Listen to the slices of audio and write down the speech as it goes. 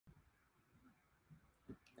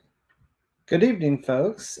Good evening,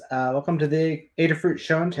 folks. Welcome to the Adafruit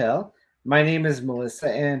Show and Tell. My name is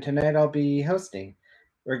Melissa, and tonight I'll be hosting.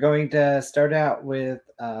 We're going to start out with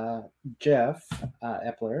Jeff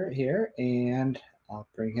Epler here, and I'll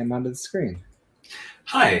bring him onto the screen.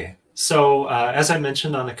 Hi. So as I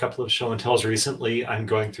mentioned on a couple of show and tells recently, I'm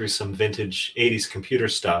going through some vintage 80s computer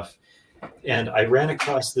stuff. And I ran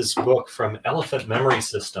across this book from Elephant Memory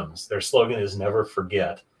Systems. Their slogan is never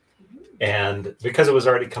forget. And because it was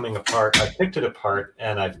already coming apart, I picked it apart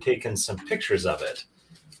and I've taken some pictures of it.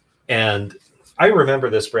 And I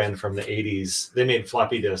remember this brand from the 80s. They made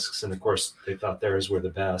floppy disks, and of course they thought theirs were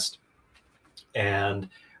the best. And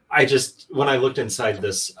when I looked inside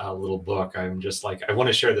this little book, I'm just like, I want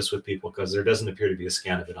to share this with people because there doesn't appear to be a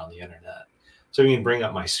scan of it on the internet. So you can bring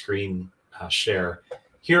up my screen share.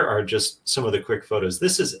 Here are just some of the quick photos.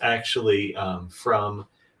 This is actually from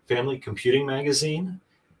Family Computing Magazine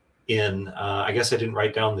in, I guess I didn't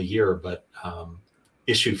write down the year, but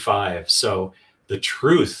issue 5. So the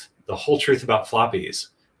whole truth about floppies.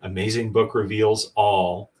 Amazing book reveals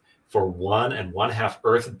all for $1 1/2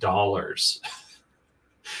 Earth dollars.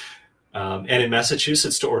 And in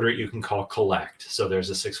Massachusetts, to order it, you can call collect. So there's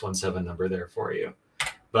a 617 number there for you.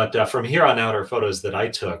 But from here on out are photos that I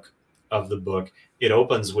took of the book. It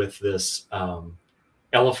opens with this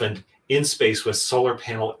elephant in space with solar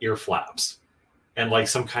panel ear flaps and like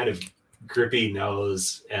some kind of grippy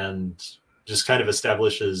nose, and just kind of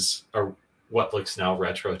establishes what looks now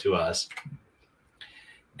retro to us.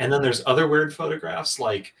 And then there's other weird photographs,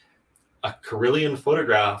 like a Charlyn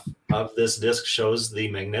photograph of this disc shows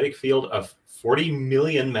the magnetic field of 40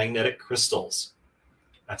 million magnetic crystals.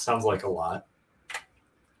 That sounds like a lot.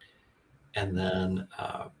 And then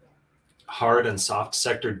hard and soft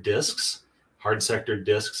sector discs. Hard sector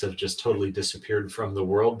discs have just totally disappeared from the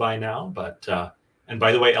world by now. But and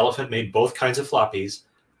by the way, Elephant made both kinds of floppies,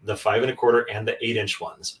 the 5 1/4 and the 8-inch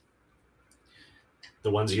ones.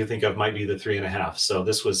 The ones you think of might be the 3 1/2. So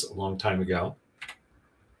this was a long time ago.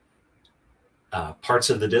 Parts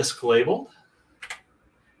of the disc labeled.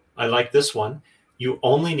 I like this one. You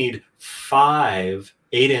only need 5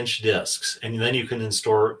 8-inch discs, and then you can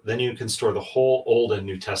store the whole Old and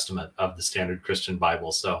New Testament of the Standard Christian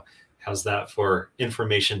Bible. So how's that for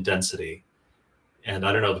information density? And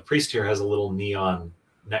I don't know, the priest here has a little neon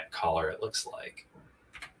neck collar, it looks like.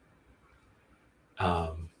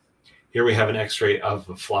 Here we have an x-ray of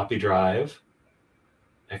a floppy drive.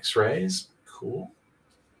 X-rays, cool.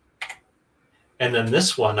 And then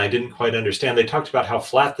this one, I didn't quite understand. They talked about how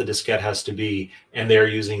flat the diskette has to be, and they're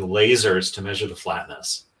using lasers to measure the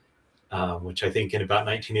flatness, which I think in about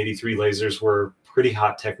 1983, lasers were pretty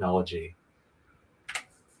hot technology.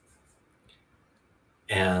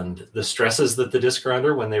 And the stresses that the disk are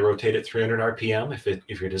under when they rotate at 300 RPM,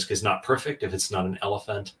 if your disk is not perfect, if it's not an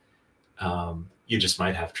elephant, you just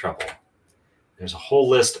might have trouble. There's a whole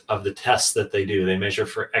list of the tests that they do. They measure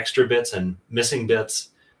for extra bits and missing bits,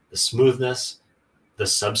 the smoothness, the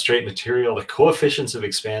substrate material, the coefficients of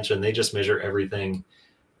expansion. They just measure everything.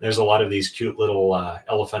 There's a lot of these cute little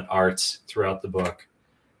elephant arts throughout the book.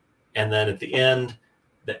 And then at the end,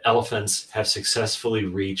 the elephants have successfully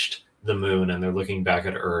reached the moon, and they're looking back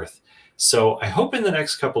at Earth. So I hope in the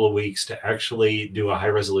next couple of weeks to actually do a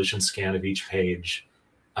high-resolution scan of each page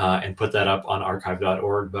and put that up on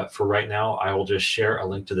archive.org. But for right now, I will just share a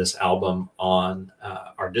link to this album on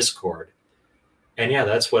our Discord. And yeah,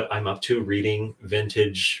 that's what I'm up to, reading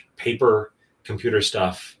vintage paper computer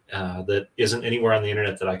stuff that isn't anywhere on the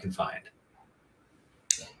internet that I can find.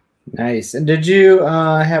 Nice. And did you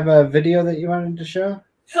have a video that you wanted to show?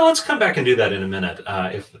 Yeah, let's come back and do that in a minute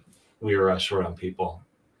if we are short on people.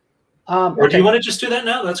 Or okay. do you want to just do that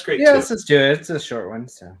now? That's great. Yeah, too. let's just do it. It's a short one.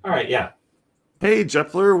 So. All right, yeah. Hey,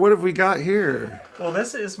 Jepler, what have we got here? Well,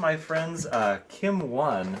 this is my friend's Kim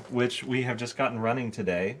 1, which we have just gotten running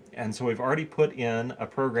today. And so we've already put in a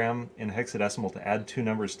program in hexadecimal to add 2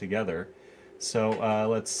 numbers together. So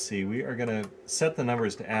let's see. We are going to set the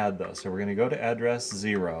numbers to add, though. So we're going to go to address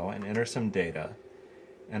 0 and enter some data.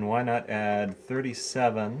 And why not add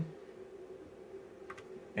 37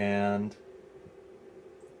 and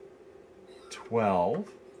 12.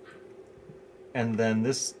 And then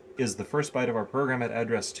this is the first byte of our program at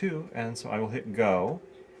address 2, and so I will hit go.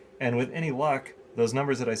 And with any luck, those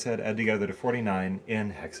numbers that I said add together to 49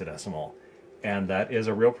 in hexadecimal. And that is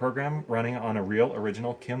a real program running on a real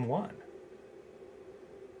original Kim 1.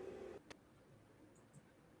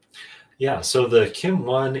 Yeah, so the Kim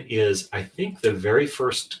 1 is, I think, the very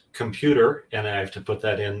first computer, and I have to put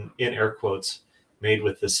that in air quotes, made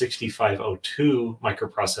with the 6502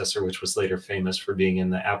 microprocessor, which was later famous for being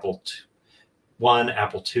in the Apple I,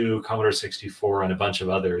 Apple II, Commodore 64, and a bunch of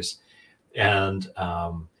others. And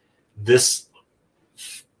this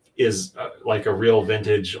is like a real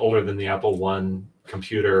vintage, older than the Apple I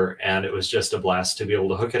computer, and it was just a blast to be able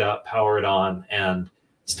to hook it up, power it on, and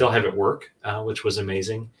still have it work, which was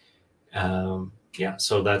amazing. Yeah,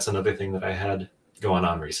 so that's another thing that I had going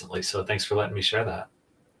on recently. So thanks for letting me share that.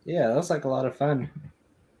 Yeah, that was like a lot of fun.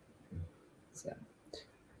 So,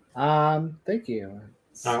 thank you.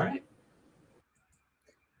 All right.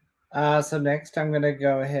 So next I'm going to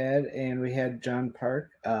go ahead, and we had John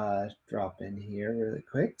Park drop in here really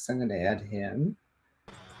quick. So I'm going to add him.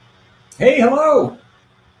 Hey, hello.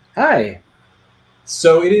 Hi.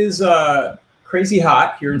 So it is crazy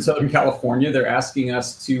hot here in Southern California. They're asking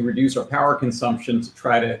us to reduce our power consumption to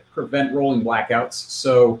try to prevent rolling blackouts.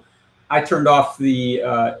 So I turned off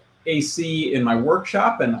the AC in my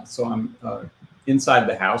workshop, and so I'm inside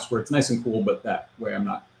the house where it's nice and cool, but that way I'm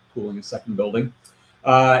not cooling a second building.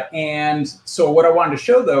 And so what I wanted to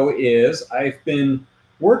show, though, is I've been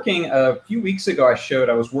working a few weeks ago.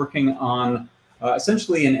 I was working on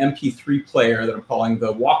essentially an MP3 player that I'm calling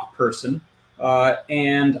the Walkperson.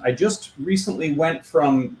 And I just recently went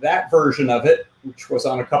from that version of it, which was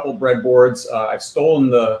on a couple breadboards. I've stolen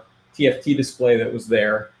the TFT display that was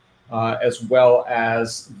there, as well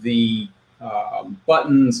as the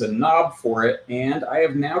buttons and knob for it. And I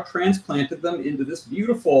have now transplanted them into this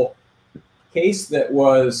beautiful case that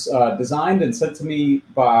was designed and sent to me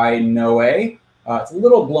by Noe. It's a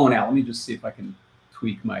little blown out. Let me just see if I can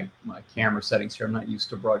tweak my camera settings here. I'm not used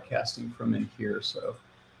to broadcasting from in here, so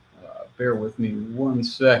bear with me 1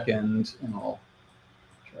 second, and I'll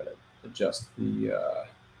try to adjust the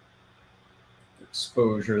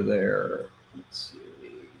exposure there. Let's see.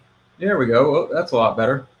 There we go. Oh, that's a lot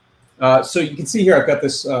better. So you can see here I've got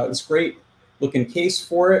this this great looking case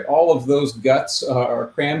for it. All of those guts are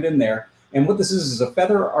crammed in there. And what this is a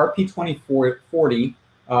Feather RP2440.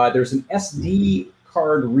 There's an SD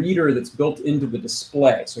card reader that's built into the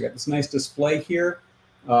display. So I got this nice display here.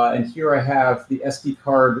 And here I have the SD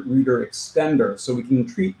card reader extender. So we can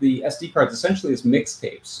treat the SD cards essentially as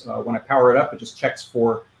mixtapes. When I power it up, it just checks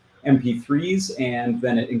for MP3s, and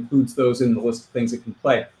then it includes those in the list of things it can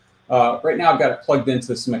play. Right now I've got it plugged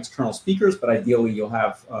into some external speakers, but ideally you'll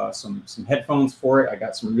have some headphones for it. I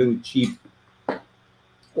got some really cheap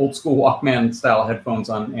old school Walkman style headphones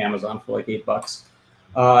on Amazon for like $8.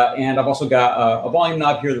 And I've also got a volume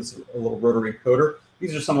knob here that's a little rotary encoder.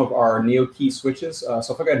 These are some of our Neo key switches. So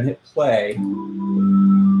if I go ahead and hit play,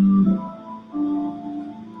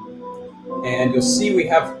 and you'll see we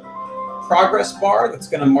have progress bar that's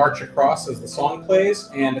going to march across as the song plays.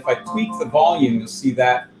 And if I tweak the volume, you'll see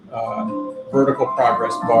that vertical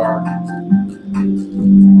progress bar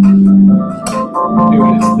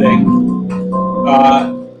doing its thing.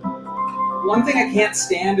 One thing I can't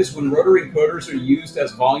stand is when rotary encoders are used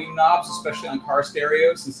as volume knobs, especially on car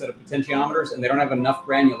stereos instead of potentiometers, and they don't have enough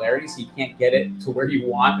granularity, so you can't get it to where you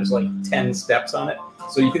want. There's like 10 steps on it.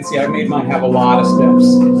 So you can see I made mine have a lot of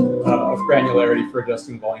steps of granularity for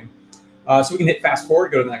adjusting volume. So we can hit fast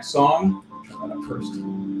forward, go to the next song. Turn that up first.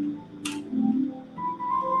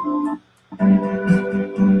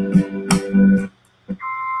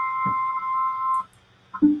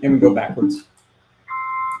 And we go backwards.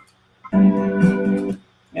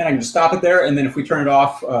 And I can just stop it there, and then if we turn it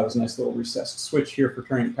off, there's a nice little recessed switch here for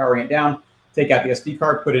powering it down. Take out the SD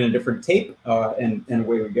card, put in a different tape, and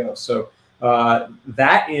away we go. So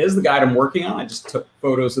that is the guide I'm working on. I just took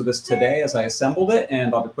photos of this today as I assembled it,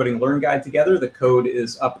 and I'll be putting a Learn Guide together. The code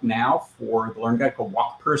is up now for the Learn Guide called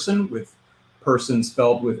Walkperson, with person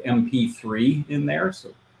spelled with MP3 in there, so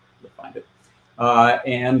you'll find it. So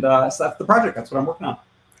that's the project. That's what I'm working on.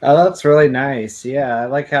 Oh, that's really nice. Yeah, I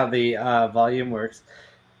like how the volume works.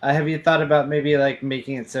 Have you thought about maybe like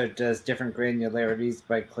making it so it does different granularities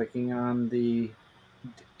by clicking on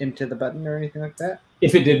into the button or anything like that?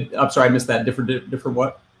 If it did, I'm sorry, I missed that. Different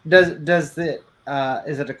what? Is it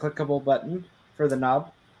a clickable button for the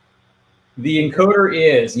knob? The encoder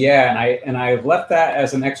is, yeah, and I've left that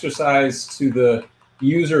as an exercise to the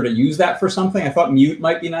user to use that for something. I thought mute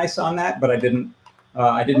might be nice on that, but I didn't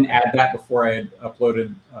add that before I had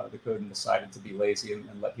uploaded the code and decided to be lazy and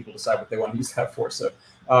let people decide what they want to use that for. So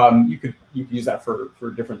you could use that for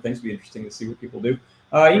different things. It'd be interesting to see what people do.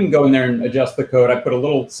 You can go in there and adjust the code. I put a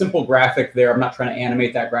little simple graphic there. I'm not trying to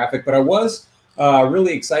animate that graphic, but I was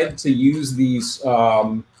really excited to use these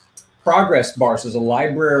progress bars. There's a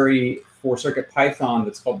library for CircuitPython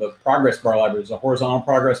that's called the Progress Bar Library. There's a horizontal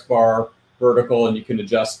progress bar, vertical, and you can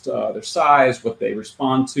adjust their size, what they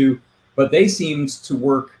respond to. But they seemed to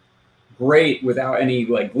work great without any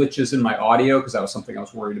like glitches in my audio, because that was something I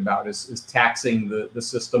was worried about is taxing the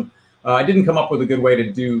system. I didn't come up with a good way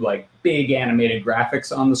to do like big animated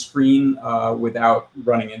graphics on the screen without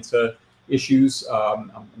running into issues.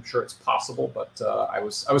 I'm sure it's possible, but I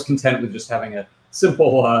was content with just having a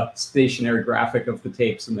simple stationary graphic of the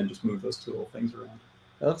tapes and then just move those two little things around.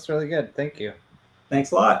 That looks really good. Thank you.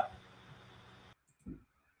 Thanks a lot.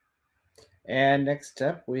 And next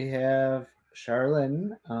up, we have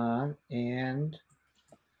Charlyn and...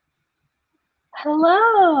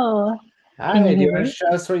 Hello. Hi, do you want to show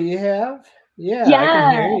us what you have? Yeah, I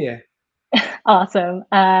can hear you. Awesome.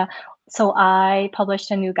 So I published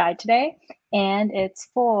a new guide today, and it's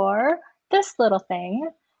for this little thing.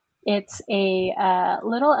 It's a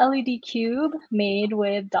little LED cube made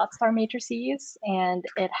with dotstar matrices, and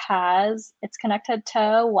it's connected to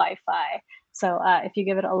Wi-Fi. So if you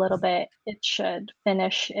give it a little bit, it should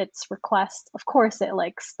finish its request. Of course, it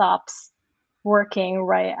like stops working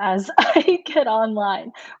right as I get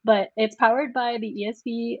online, but it's powered by the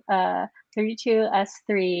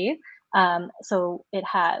ESP32S3. So it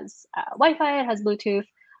has Wi-Fi, it has Bluetooth,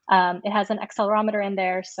 it has an accelerometer in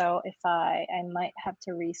there. So if I might have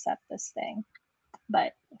to reset this thing,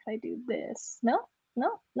 but if I do this, no,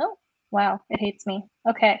 wow, it hates me.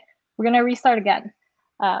 Okay, we're gonna restart again,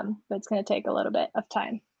 but it's gonna take a little bit of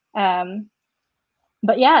time.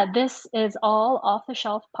 But yeah, this is all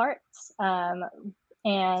off-the-shelf parts,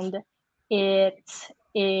 and it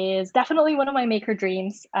is definitely one of my maker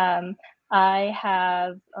dreams. I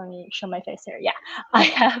have, let me show my face here. Yeah,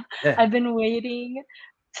 I've been waiting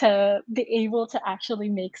to be able to actually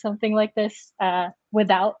make something like this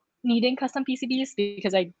without needing custom PCBs,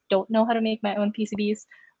 because I don't know how to make my own PCBs.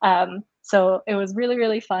 So it was really,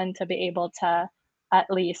 really fun to be able to at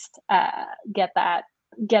least get that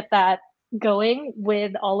going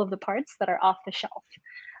with all of the parts that are off the shelf.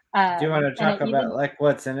 Do you want to talk about like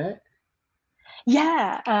what's in it?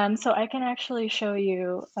 Yeah, so I can actually show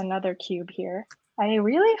you another cube here. I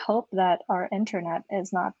really hope that our internet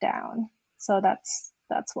is not down. So that's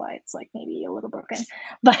why it's like maybe a little broken.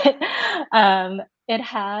 But it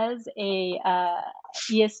has a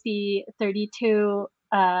ESP32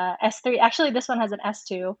 S3. Actually, this one has an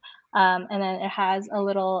S2. And then it has a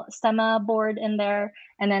little stemma board in there,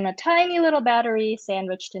 and then a tiny little battery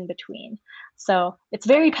sandwiched in between. So it's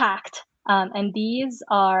very packed. And these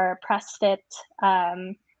are press fit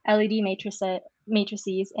LED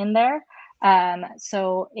matrices in there.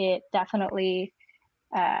 So it definitely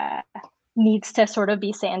needs to sort of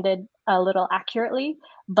be sanded a little accurately,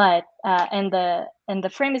 but and the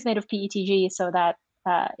frame is made of PETG, so that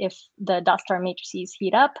if the dotstar matrices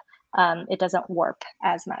heat up, it doesn't warp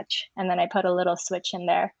as much. And then I put a little switch in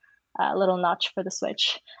there, a little notch for the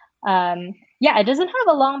switch. Yeah, it doesn't have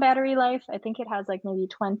a long battery life. I think it has like maybe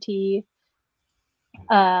 20,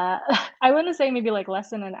 I want to say maybe like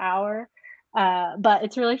less than an hour. But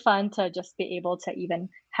it's really fun to just be able to even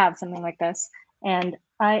have something like this. And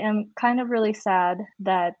I am kind of really sad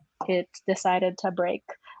that it decided to break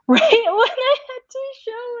right when I had to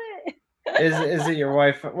show it. Is it your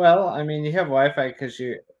Wi-Fi? Well, I mean, you have Wi-Fi because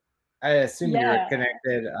I assume Yeah. you're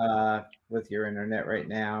connected with your internet right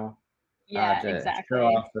now. Yeah, to exactly. show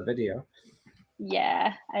off the video.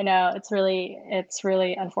 Yeah, I know. It's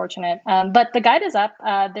really unfortunate. But the guide is up.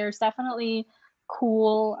 There's definitely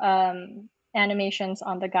cool animations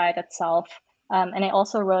on the guide itself. And I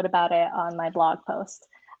also wrote about it on my blog post.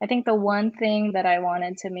 I think the one thing that I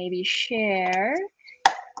wanted to maybe share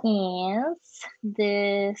is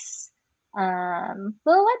this little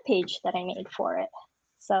web page that I made for it.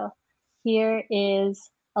 So here is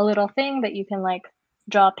a little thing that you can like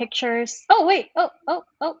draw pictures. Oh, wait. Oh,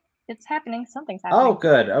 it's happening. Something's happening. Oh,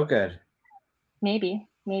 good. Oh, good. Maybe.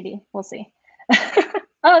 We'll see.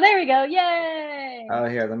 Oh, there we go. Yay. Oh,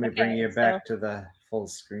 here, let me bring you back to the full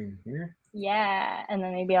screen here. Yeah, and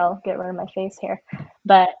then maybe I'll get rid of my face here.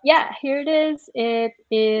 But yeah, here it is. It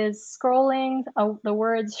is scrolling the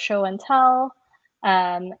words show and tell.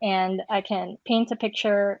 And I can paint a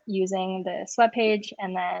picture using this web page,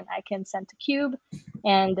 and then I can send to cube,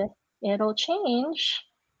 and it'll change.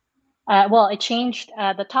 Well, it changed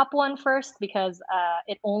the top one first because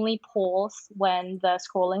it only pulls when the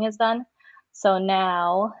scrolling is done. So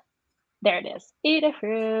now, there it is,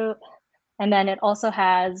 Adafruit. And then it also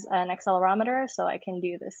has an accelerometer, so I can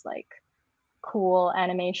do this like cool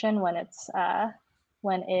animation when it's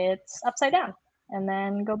upside down, and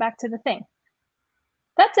then go back to the thing.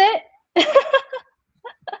 That's it.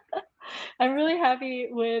 I'm really happy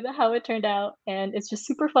with how it turned out, and it's just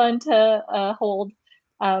super fun to hold.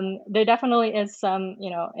 There definitely is some,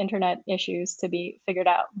 internet issues to be figured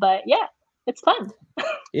out, but yeah, it's fun.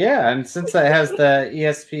 Yeah, and since it has the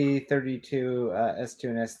ESP32 S2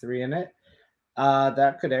 and S3 in it,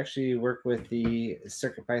 That could actually work with the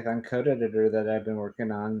CircuitPython code editor that I've been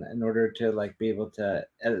working on in order to like be able to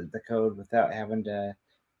edit the code without having to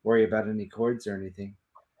worry about any chords or anything.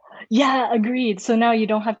 Yeah, agreed. So now you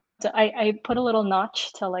don't have to, I put a little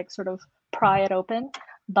notch to like sort of pry it open,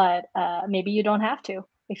 but maybe you don't have to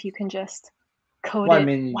if you can just code Well, I it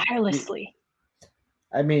mean, wirelessly.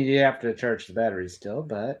 you have to charge the battery still,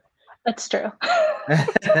 but That's true.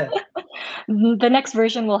 The next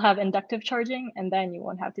version will have inductive charging, and then you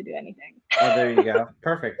won't have to do anything. oh, there you go.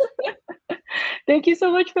 Perfect. Thank you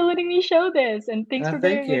so much for letting me show this, and thanks for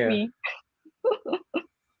Thank bearing with you. me.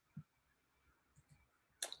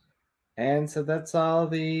 And so that's all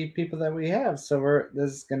the people that we have. So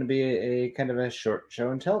this is going to be a kind of a short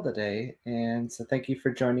show and tell today. And so thank you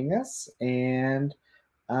for joining us. And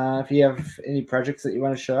if you have any projects that you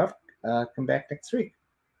want to show off, come back next week.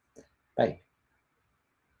 Bye.